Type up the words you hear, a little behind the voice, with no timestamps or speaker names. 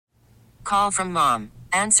Call from mom.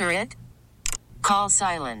 Answer it. Call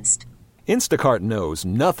silenced. Instacart knows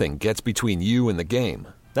nothing gets between you and the game.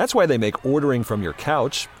 That's why they make ordering from your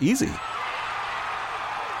couch easy.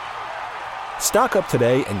 Stock up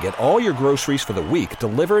today and get all your groceries for the week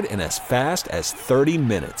delivered in as fast as 30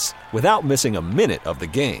 minutes without missing a minute of the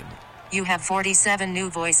game. You have 47 new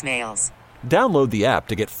voicemails. Download the app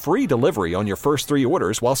to get free delivery on your first 3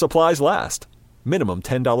 orders while supplies last. Minimum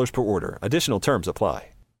 $10 per order. Additional terms apply.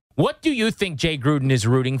 What do you think Jay Gruden is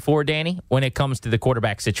rooting for, Danny, when it comes to the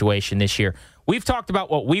quarterback situation this year? We've talked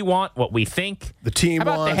about what we want, what we think. The team How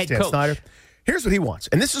about wants, the head Dan coach? Snyder. Here's what he wants,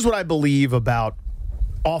 and this is what I believe about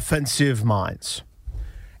offensive minds.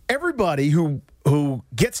 Everybody who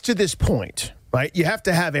gets to this point, right, you have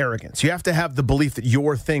to have arrogance. You have to have the belief that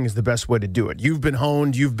your thing is the best way to do it. You've been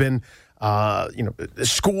honed. You've been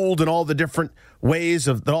schooled in all the different ways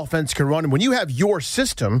of the offense can run. And when you have your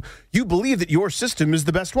system, you believe that your system is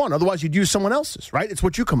the best one. Otherwise, you'd use someone else's, right? It's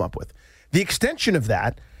what you come up with. The extension of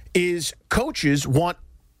that is coaches want,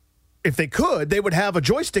 if they could, they would have a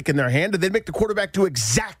joystick in their hand and they'd make the quarterback do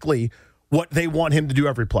exactly what they want him to do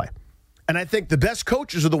every play. And I think the best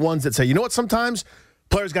coaches are the ones that say, you know what, sometimes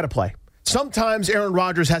players got to play. Sometimes Aaron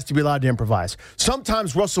Rodgers has to be allowed to improvise.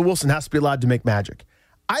 Sometimes Russell Wilson has to be allowed to make magic.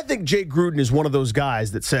 I think Jay Gruden is one of those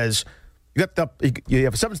guys that says, you have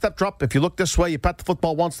a 7-step drop. If you look this way, you pat the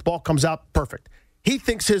football once, the ball comes out, perfect. He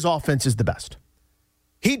thinks his offense is the best.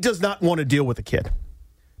 He does not want to deal with a kid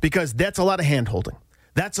because that's a lot of hand-holding.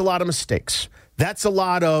 That's a lot of mistakes. That's a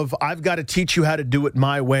lot of, I've got to teach you how to do it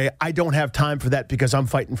my way. I don't have time for that because I'm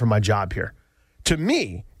fighting for my job here. To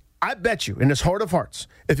me, I bet you, in his heart of hearts,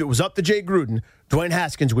 if it was up to Jay Gruden, Dwayne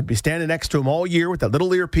Haskins would be standing next to him all year with that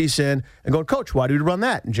little earpiece in and going, Coach, why do you run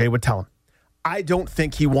that? And Jay would tell him. I don't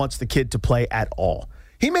think he wants the kid to play at all.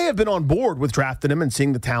 He may have been on board with drafting him and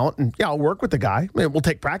seeing the talent, and, yeah, I'll work with the guy. I mean, we'll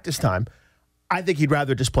take practice time. I think he'd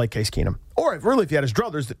rather just play Case Keenum. Or if he had his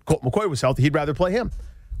druthers, that Colt McCoy was healthy, he'd rather play him.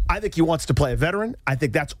 I think he wants to play a veteran. I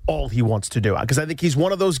think that's all he wants to do. Because I think he's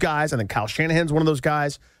one of those guys. I think Kyle Shanahan's one of those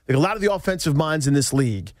guys. I think a lot of the offensive minds in this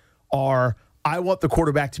league are, I want the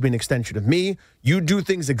quarterback to be an extension of me. You do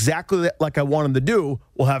things exactly like I want him to do,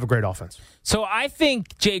 we'll have a great offense. So I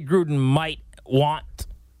think Jay Gruden might want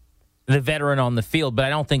the veteran on the field, but I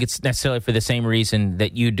don't think it's necessarily for the same reason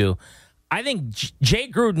that you do. I think Jay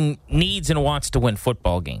Gruden needs and wants to win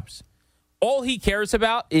football games. All he cares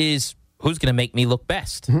about is who's going to make me look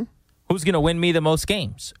best, who's going to win me the most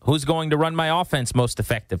games, who's going to run my offense most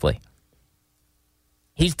effectively.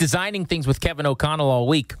 He's designing things with Kevin O'Connell all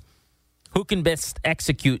week. Who can best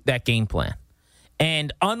execute that game plan?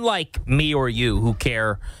 And unlike me or you, who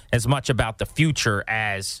care as much about the future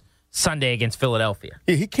as Sunday against Philadelphia.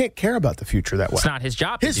 Yeah, he can't care about the future that way. It's not his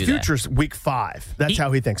job to do that. His future's week 5. That's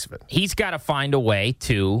how he thinks of it. He's got to find a way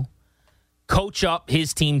to coach up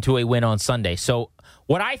his team to a win on Sunday. So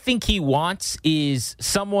what I think he wants is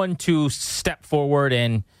someone to step forward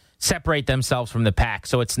and separate themselves from the pack.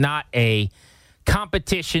 So it's not a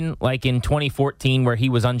competition like in 2014 where he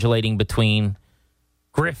was undulating between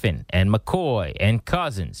Griffin and McCoy and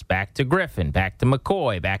Cousins, back to Griffin, back to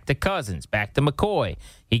McCoy, back to Cousins, back to McCoy.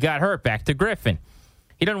 He got hurt, back to Griffin.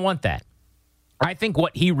 He doesn't want that. I think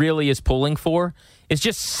what he really is pulling for is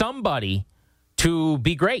just somebody to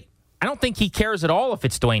be great. I don't think he cares at all if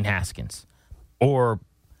it's Dwayne Haskins or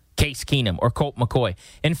Case Keenum or Colt McCoy.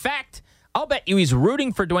 In fact, I'll bet you he's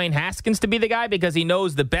rooting for Dwayne Haskins to be the guy because he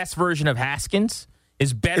knows the best version of Haskins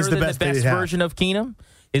is better than the best version of Keenum,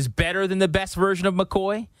 is better than the best version of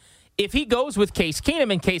McCoy. If he goes with Case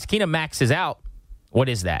Keenum and Case Keenum maxes out, what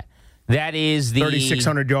is that? That is the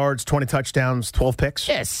 3,600 yards, 20 touchdowns, 12 picks.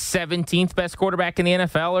 Yes, 17th best quarterback in the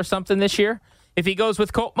NFL or something this year. If he goes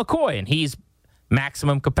with Colt McCoy and he's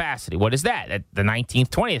maximum capacity, what is that? The 19th,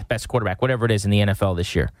 20th best quarterback, whatever it is in the NFL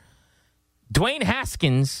this year. Dwayne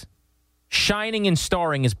Haskins shining and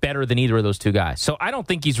starring is better than either of those two guys. So I don't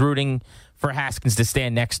think he's rooting for Haskins to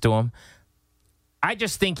stand next to him. I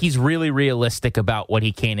just think he's really realistic about what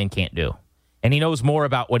he can and can't do. And he knows more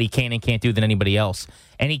about what he can and can't do than anybody else.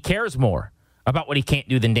 And he cares more about what he can't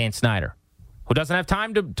do than Dan Snyder, who doesn't have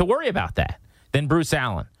time to worry about that, than Bruce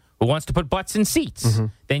Allen, who wants to put butts in seats,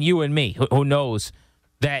 than you and me, who knows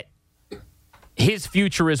that his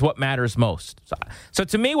future is what matters most. So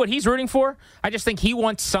to me, what he's rooting for, I just think he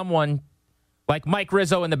wants someone like Mike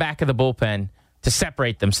Rizzo in the back of the bullpen to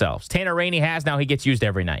separate themselves. Tanner Rainey has, now he gets used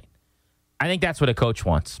every night. I think that's what a coach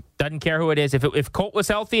wants. Doesn't care who it is. If Colt was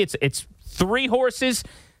healthy, it's 3 horses,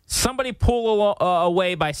 somebody pull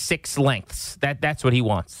away by 6 lengths. That's what he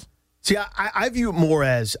wants. See, I view it more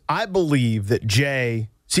as I believe that Jay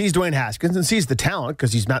sees Dwayne Haskins and sees the talent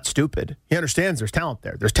because he's not stupid. He understands there's talent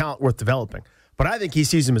there. There's talent worth developing. But I think he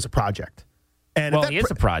sees him as a project. And he is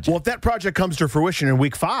a project. Well, if that project comes to fruition in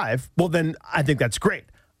week 5, well, then I think that's great.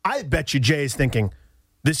 I bet you Jay is thinking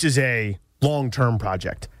this is a long-term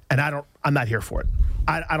project, and I'm not here for it.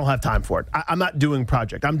 I don't have time for it. I'm not doing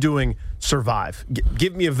project. I'm doing survive.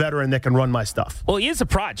 Give me a veteran that can run my stuff. Well, he is a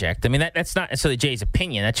project. I mean, that's not necessarily Jay's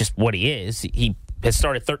opinion. That's just what he is. He has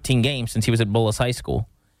started 13 games since he was at Bullis High School.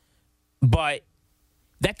 But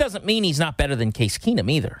that doesn't mean he's not better than Case Keenum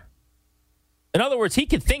either. In other words, he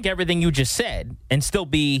could think everything you just said and still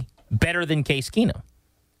be better than Case Keenum.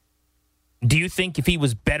 Do you think if he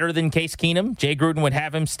was better than Case Keenum, Jay Gruden would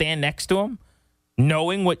have him stand next to him,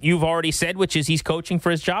 knowing what you've already said, which is he's coaching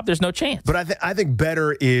for his job? There's no chance. But I think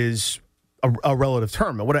better is a relative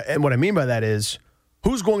term. And what I mean by that is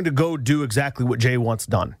who's going to go do exactly what Jay wants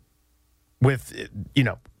done with,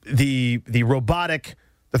 the robotic.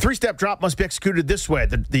 The 3-step drop must be executed this way.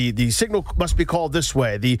 The signal must be called this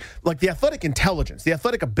way. The athletic intelligence, the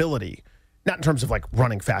athletic ability, not in terms of like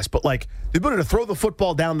running fast, but like the ability to throw the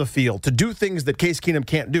football down the field, to do things that Case Keenum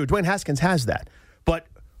can't do. Dwayne Haskins has that. But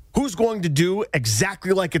who's going to do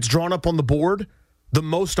exactly like it's drawn up on the board the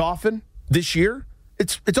most often this year?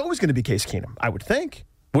 It's always going to be Case Keenum, I would think.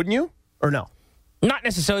 Wouldn't you? Or no? Not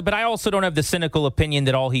necessarily, but I also don't have the cynical opinion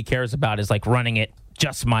that all he cares about is like running it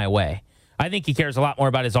just my way. I think he cares a lot more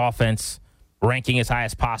about his offense, ranking as high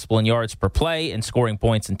as possible in yards per play and scoring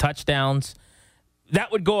points and touchdowns.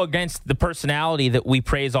 That would go against the personality that we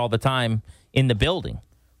praise all the time in the building,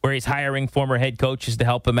 where he's hiring former head coaches to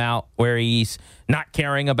help him out, where he's not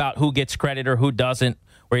caring about who gets credit or who doesn't,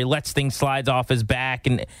 where he lets things slide off his back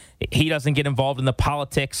and he doesn't get involved in the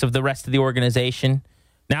politics of the rest of the organization.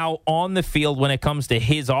 Now, on the field, when it comes to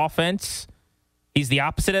his offense, he's the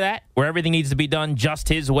opposite of that, where everything needs to be done just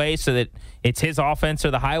his way so that it's his offense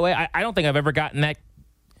or the highway. I don't think I've ever gotten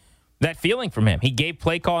that feeling from him. He gave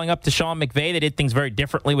play calling up to Sean McVay. They did things very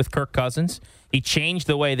differently with Kirk Cousins. He changed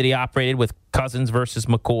the way that he operated with Cousins versus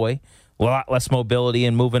McCoy. A lot less mobility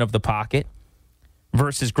and movement of the pocket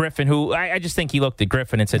versus Griffin, who I just think he looked at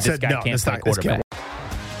Griffin and said, this guy can't play quarterback.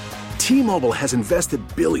 T-Mobile has invested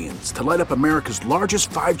billions to light up America's largest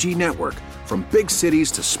 5G network, from big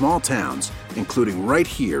cities to small towns, including right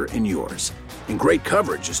here in yours. And great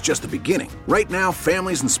coverage is just the beginning. Right now,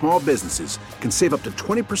 families and small businesses can save up to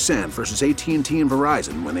 20% versus AT&T and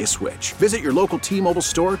Verizon when they switch. Visit your local T-Mobile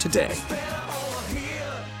store today.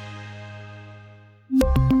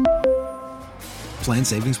 Plan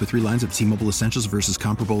savings with 3 lines of T-Mobile Essentials versus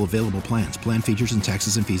comparable available plans. Plan features and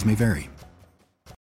taxes and fees may vary.